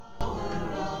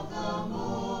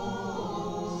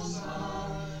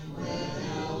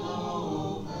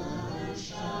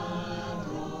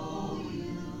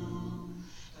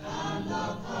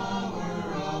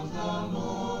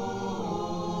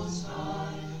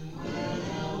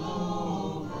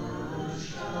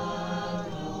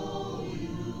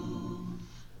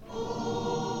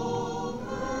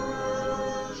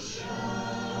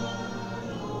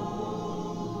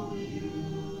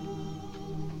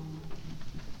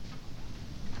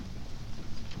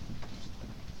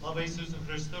Slava Isusu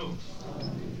Christu.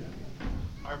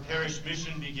 Our parish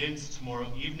mission begins tomorrow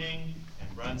evening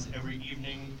and runs every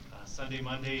evening, Sunday,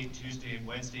 Monday, Tuesday, and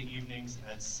Wednesday evenings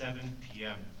at 7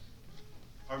 p.m.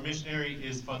 Our missionary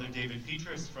is Father David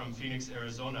Petrus from Phoenix,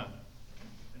 Arizona.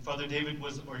 And Father David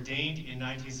was ordained in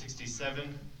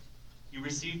 1967. He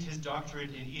received his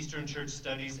doctorate in Eastern Church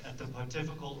Studies at the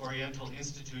Pontifical Oriental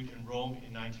Institute in Rome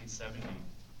in 1970.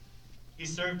 He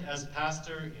served as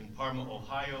pastor in Parma,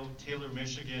 Ohio, Taylor,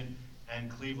 Michigan, and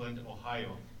Cleveland,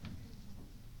 Ohio.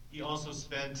 He also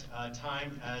spent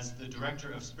time as the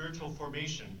director of spiritual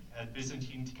formation at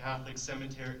Byzantine Catholic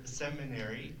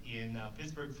Seminary in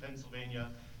Pittsburgh,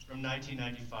 Pennsylvania from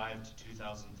 1995 to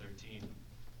 2013.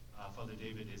 Father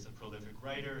David is a prolific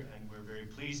writer, and we're very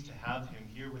pleased to have him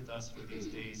here with us for these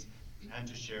days and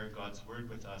to share God's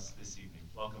word with us this evening.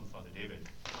 Welcome, Father David.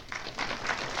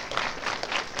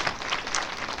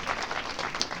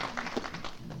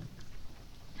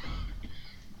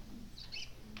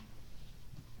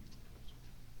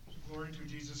 Glory to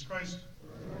Jesus Christ.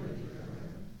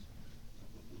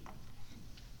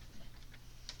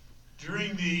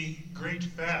 During the Great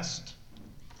Fast,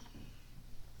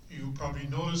 you probably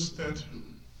noticed that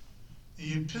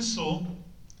the epistle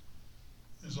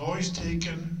is always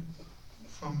taken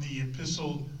from the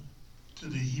epistle to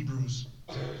the Hebrews.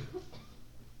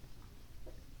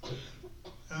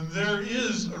 And there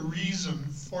is a reason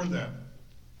for that.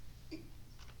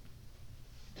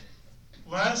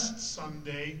 Last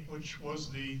Sunday, which was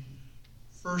the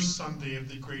first Sunday of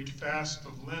the Great Fast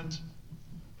of Lent,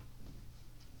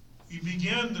 we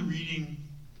began the reading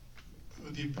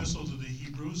of the Epistle to the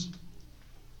Hebrews.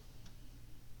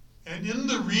 And in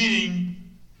the reading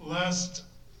last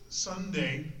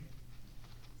Sunday,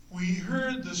 we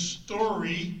heard the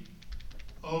story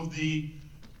of the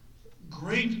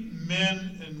great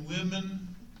men and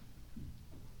women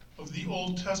of the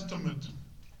Old Testament.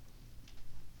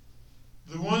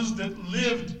 The ones that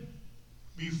lived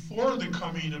before the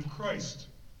coming of Christ.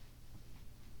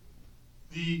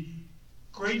 The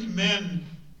great men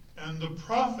and the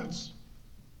prophets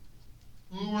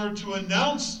who were to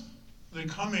announce the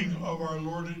coming of our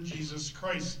Lord Jesus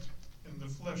Christ in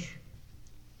the flesh.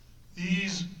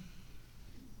 These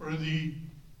were the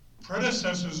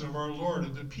predecessors of our Lord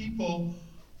and the people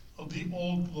of the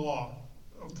old law,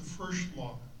 of the first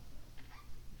law.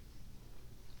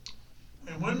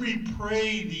 And when we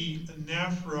pray the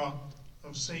anaphora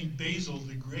of St. Basil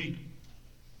the Great,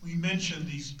 we mention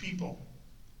these people.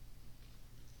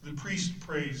 The priest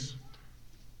prays,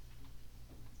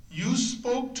 "You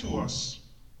spoke to us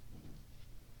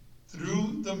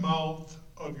through the mouth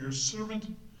of your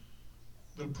servant,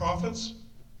 the prophets,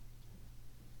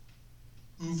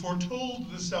 who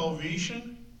foretold the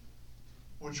salvation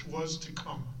which was to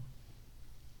come.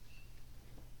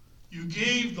 You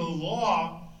gave the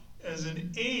law as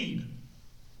an aid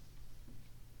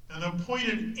and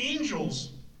appointed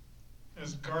angels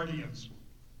as guardians."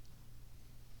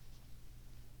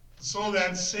 So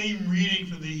that same reading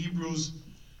from the Hebrews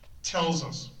tells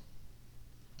us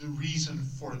the reason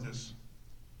for this.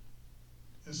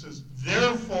 It says,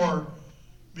 "Therefore,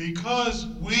 because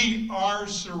we are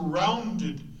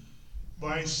surrounded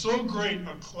by so great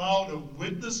a cloud of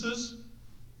witnesses,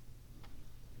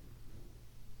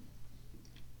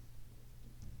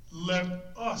 let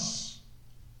us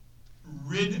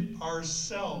rid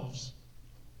ourselves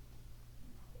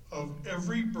of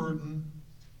every burden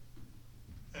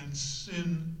and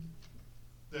sin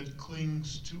that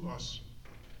clings to us.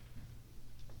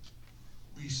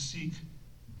 We seek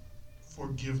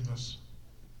forgiveness."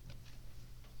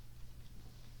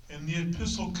 And the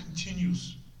epistle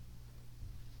continues.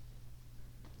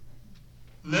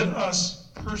 "Let us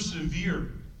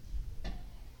persevere,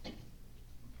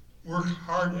 work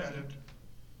hard at it,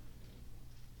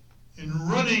 in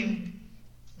running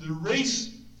the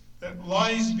race that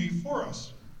lies before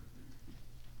us."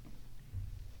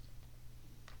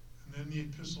 And then the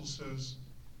epistle says,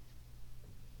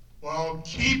 "While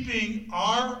keeping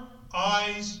our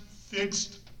eyes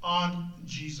fixed on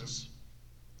Jesus."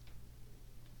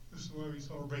 This is why we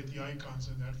celebrate the icons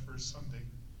in that first Sunday.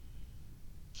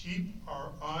 Keep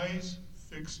our eyes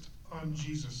fixed on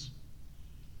Jesus,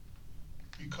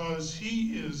 because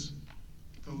he is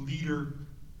the leader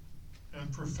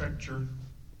and perfecter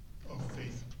of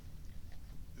faith.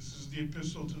 This is the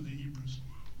epistle to the Hebrews.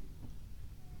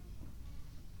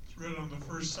 It's read on the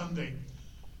first Sunday.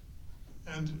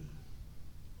 And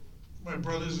my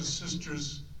brothers and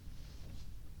sisters,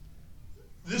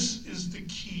 this is the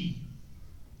key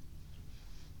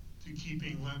to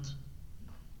keeping Lent.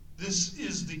 This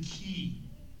is the key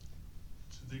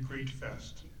to the Great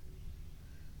Fast.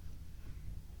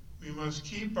 We must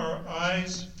keep our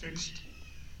eyes fixed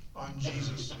on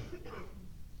Jesus.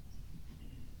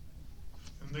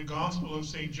 In the Gospel of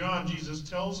St. John, Jesus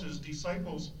tells his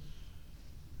disciples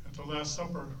at the Last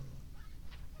Supper,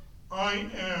 I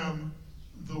am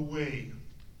the way.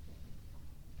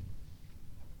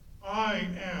 I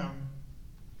am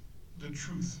the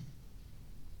truth.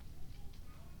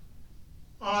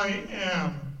 I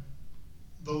am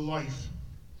the life.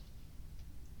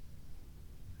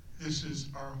 This is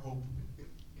our hope.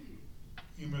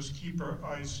 We must keep our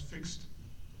eyes fixed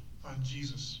on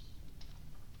Jesus.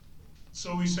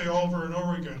 So we say over and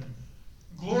over again,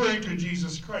 glory to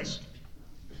Jesus Christ.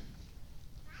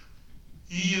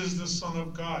 He is the Son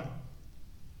of God,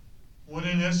 one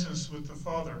in essence with the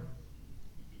Father.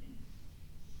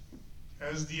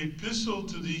 As the epistle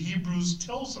to the Hebrews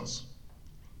tells us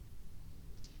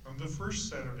on the first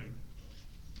Saturday,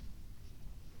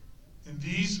 in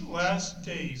these last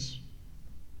days,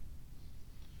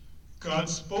 God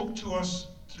spoke to us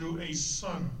through a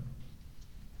Son,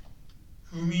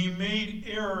 whom he made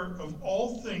heir of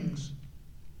all things,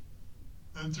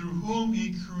 and through whom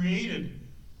he created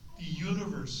the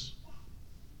universe.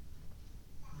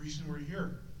 The reason we're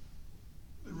here,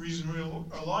 the reason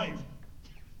we're alive,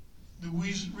 the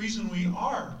reason we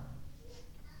are.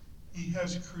 He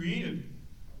has created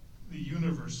the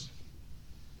universe.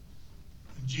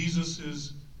 And Jesus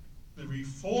is the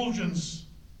refulgence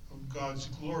of God's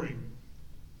glory,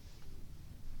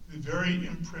 the very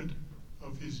imprint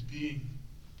of his being.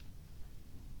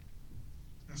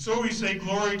 And so we say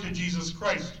glory to Jesus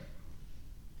Christ,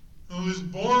 who is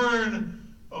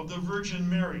born of the Virgin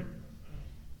Mary,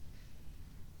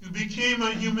 who became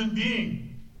a human being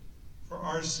for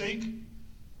our sake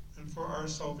and for our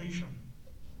salvation.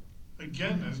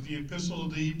 Again, as the epistle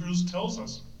of the Hebrews tells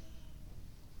us,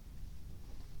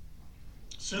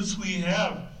 since we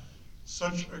have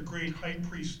such a great high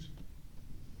priest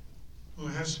who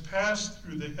has passed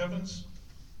through the heavens,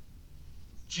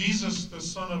 Jesus, the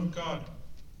Son of God,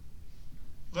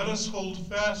 let us hold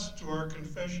fast to our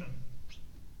confession.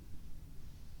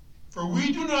 For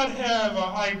we do not have a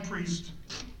high priest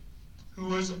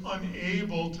who is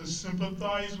unable to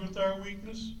sympathize with our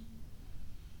weakness,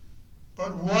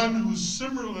 but one who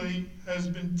similarly has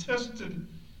been tested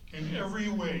in every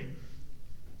way,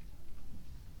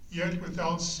 yet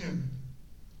without sin.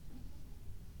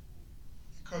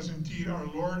 Because indeed our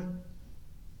Lord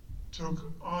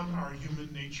took on our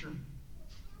human nature,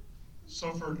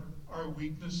 suffered our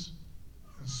weakness,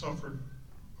 and suffered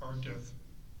our death.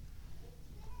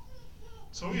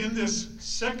 So in this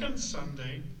second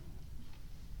Sunday,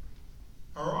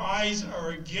 our eyes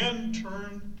are again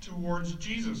turned towards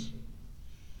Jesus,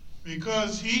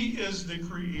 because he is the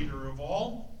creator of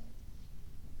all.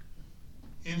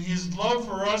 In his love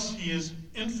for us, he is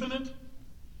infinite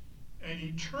and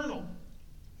eternal.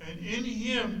 And in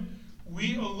him,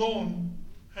 we alone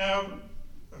have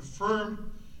a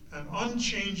firm and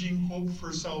unchanging hope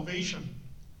for salvation.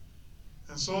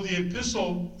 And so the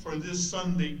epistle for this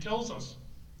Sunday tells us,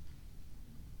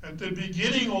 at the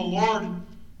beginning, O Lord,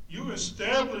 you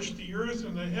established the earth,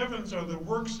 and the heavens are the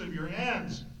works of your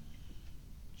hands.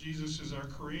 Jesus is our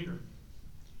creator.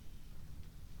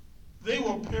 They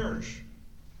will perish.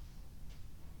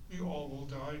 We all will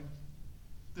die.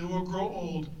 They will grow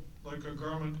old like a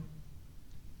garment.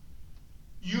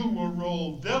 You will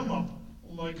roll them up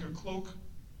like a cloak,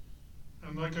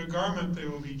 and like a garment they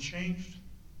will be changed.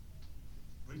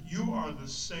 But you are the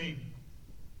same,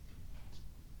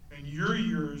 and your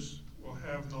years will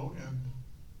have no end.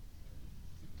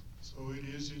 So it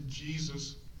is in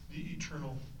Jesus, the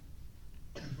eternal,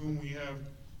 in whom we have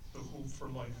the hope for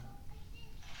life.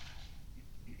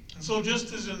 And so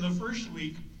just as in the first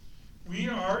week, we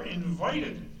are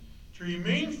invited to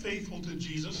remain faithful to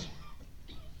Jesus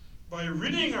by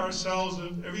ridding ourselves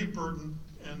of every burden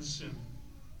and sin.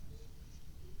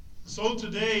 So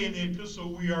today in the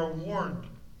epistle we are warned.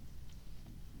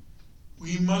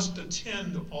 We must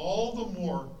attend all the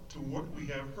more to what we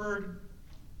have heard,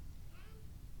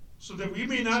 so that we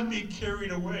may not be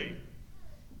carried away.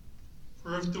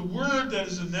 For if the word that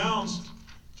is announced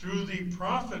through the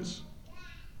prophets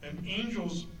and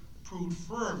angels proved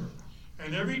firm,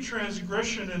 and every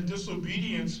transgression and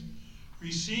disobedience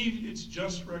received its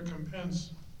just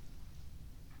recompense,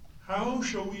 how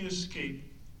shall we escape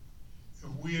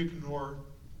if we ignore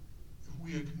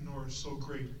so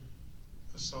great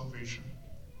a salvation?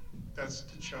 That's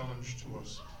the challenge to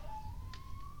us.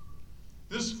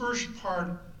 This first part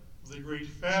of the great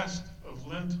fast of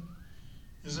Lent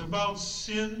is about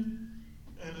sin,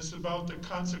 and it's about the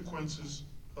consequences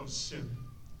of sin.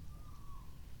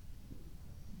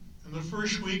 In the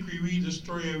first week we read the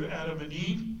story of Adam and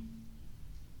Eve,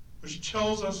 which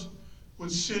tells us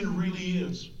what sin really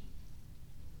is.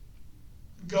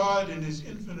 God, in his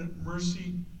infinite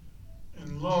mercy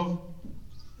and love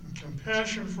and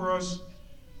compassion for us,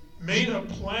 made a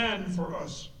plan for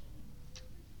us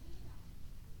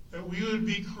that we would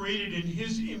be created in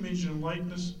his image and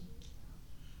likeness,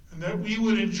 and that we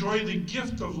would enjoy the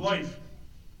gift of life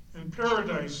and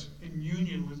paradise in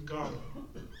union with God.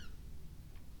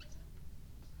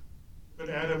 But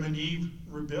Adam and Eve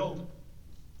rebelled.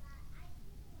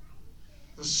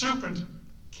 The serpent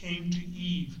came to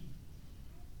Eve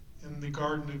in the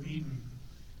Garden of Eden.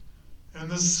 And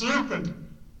the serpent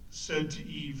said to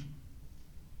Eve,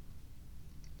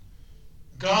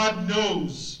 God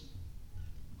knows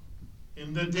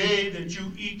in the day that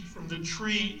you eat from the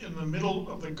tree in the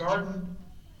middle of the garden,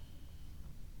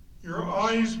 your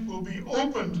eyes will be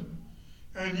opened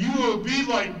and you will be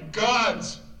like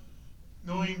gods,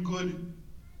 knowing good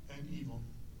and evil.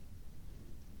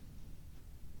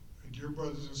 My dear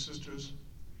brothers and sisters,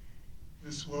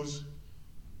 this was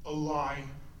a lie.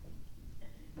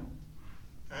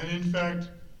 And in fact,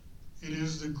 it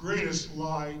is the greatest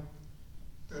lie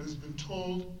that has been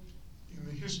told in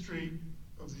the history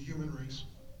of the human race.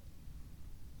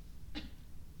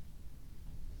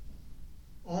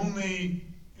 Only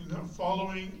in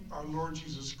following our Lord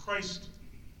Jesus Christ,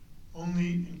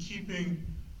 only in keeping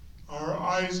our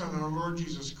eyes on our Lord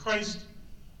Jesus Christ,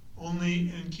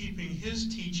 only in keeping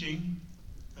his teaching,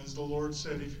 as the Lord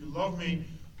said, if you love me,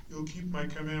 you'll keep my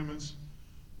commandments.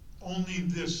 Only in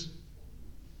this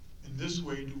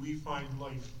way do we find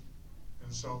life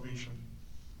and salvation.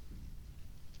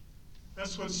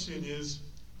 That's what sin is.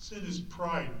 Sin is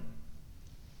pride.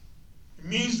 It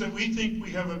means that we think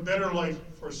we have a better life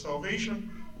for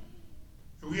salvation,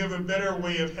 that we have a better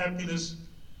way of happiness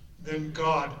than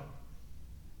God.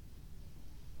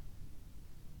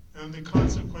 And the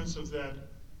consequence of that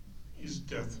is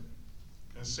death.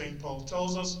 As St. Paul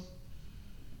tells us,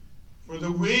 for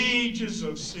the wages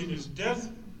of sin is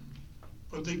death,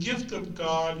 but the gift of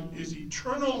God is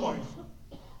eternal life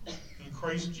in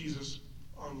Christ Jesus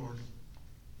our Lord.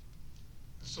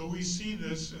 So we see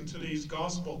this in today's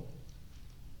gospel.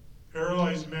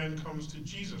 Paralyzed man comes to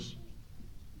Jesus.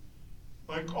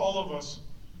 Like all of us,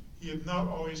 he had not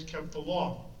always kept the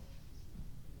law.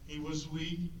 He was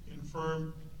weak,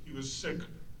 infirm, he was sick.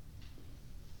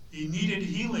 He needed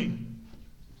healing,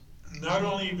 not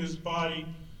only of his body,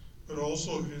 but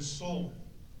also of his soul.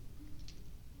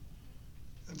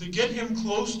 And to get him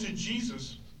close to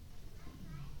Jesus,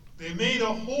 they made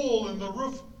a hole in the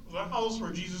roof of the house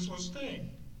where Jesus was staying.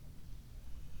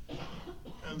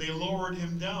 And they lowered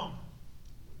him down.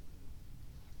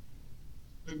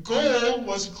 The goal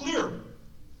was clear.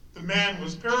 The man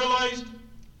was paralyzed.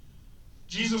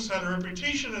 Jesus had a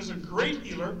reputation as a great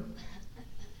healer.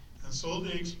 And so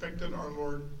they expected our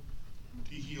Lord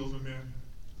to heal the man.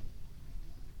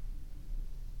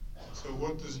 So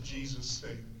what does Jesus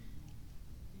say?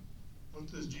 What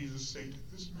does Jesus say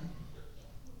to this man?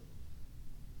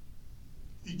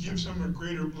 He gives him a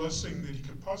greater blessing than he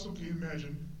could possibly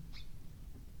imagine.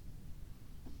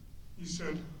 He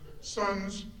said,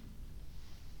 sons,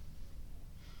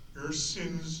 your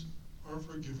sins are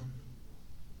forgiven.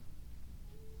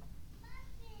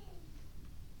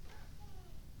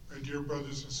 My dear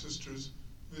brothers and sisters,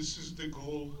 this is the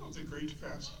goal of the Great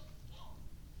Fast.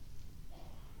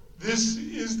 This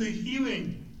is the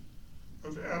healing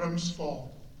of Adam's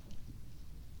fall.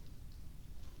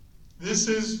 This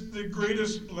is the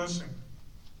greatest blessing.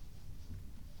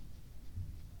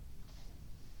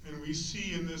 And we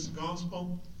see in this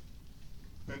gospel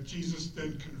that Jesus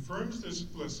then confirms this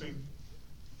blessing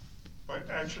by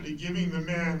actually giving the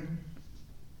man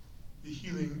the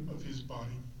healing of his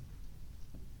body.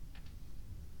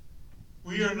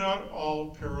 We are not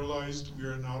all paralyzed. We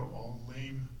are not all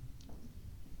lame.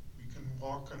 We can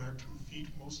walk on our 2 feet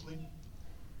mostly.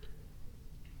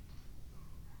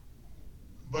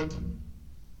 But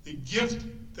the gift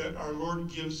that our Lord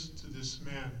gives to this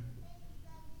man,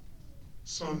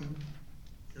 son,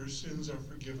 your sins are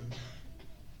forgiven,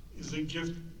 is a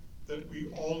gift that we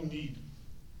all need.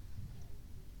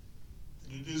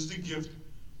 And it is the gift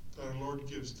that our Lord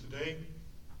gives today.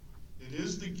 It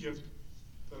is the gift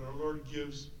that our Lord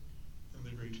gives in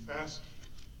the Great Fast.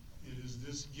 It is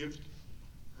this gift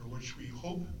for which we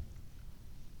hope,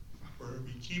 where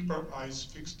we keep our eyes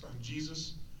fixed on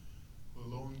Jesus, who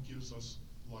alone gives us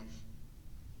life.